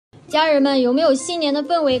家人们有没有新年的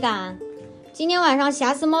氛围感？今天晚上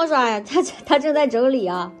瑕疵猫爪呀，它正在整理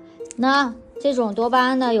啊。那这种多巴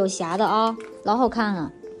胺的有瑕的啊，老好看了。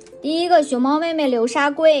第一个熊猫妹妹流沙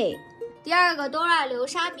柜，第二个Dora流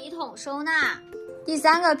沙笔筒收纳，第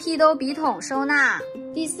三个屁兜笔筒收纳，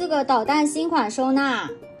第四个导弹新款收纳，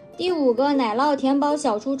第五个奶酪甜宝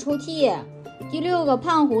小猪抽屉，第六个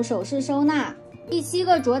胖虎首饰收纳，第七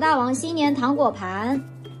个卓大王新年糖果盘，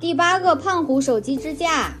第八个胖虎手机支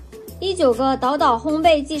架，第九个岛岛烘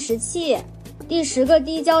焙计时器，第10个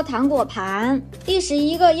滴胶糖果盘，第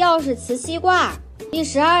11个钥匙磁吸挂，第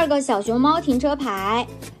12个小熊猫停车牌，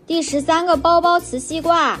第13个包包磁吸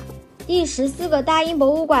挂，第14个大英博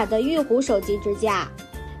物馆的玉虎手机支架，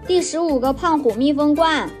第15个胖虎密封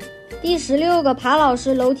罐，第16个爬老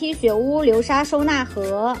师楼梯雪屋流沙收纳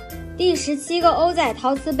盒，第17个欧仔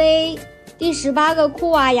陶瓷杯，第18个酷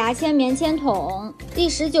娃牙签棉签筒，第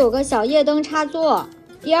19个小夜灯插座，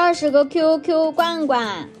第20个 QQ 罐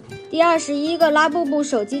罐，第21个拉布布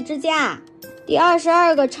手机支架，第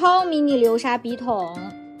22个超迷你流沙笔筒，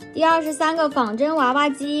第23个仿真娃娃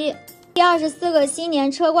机，第24个新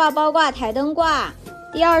年车挂包挂台灯挂，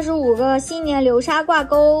第25个新年流沙挂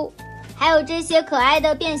钩，还有这些可爱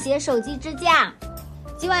的便携手机支架。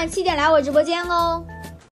今晚7点来我直播间哦。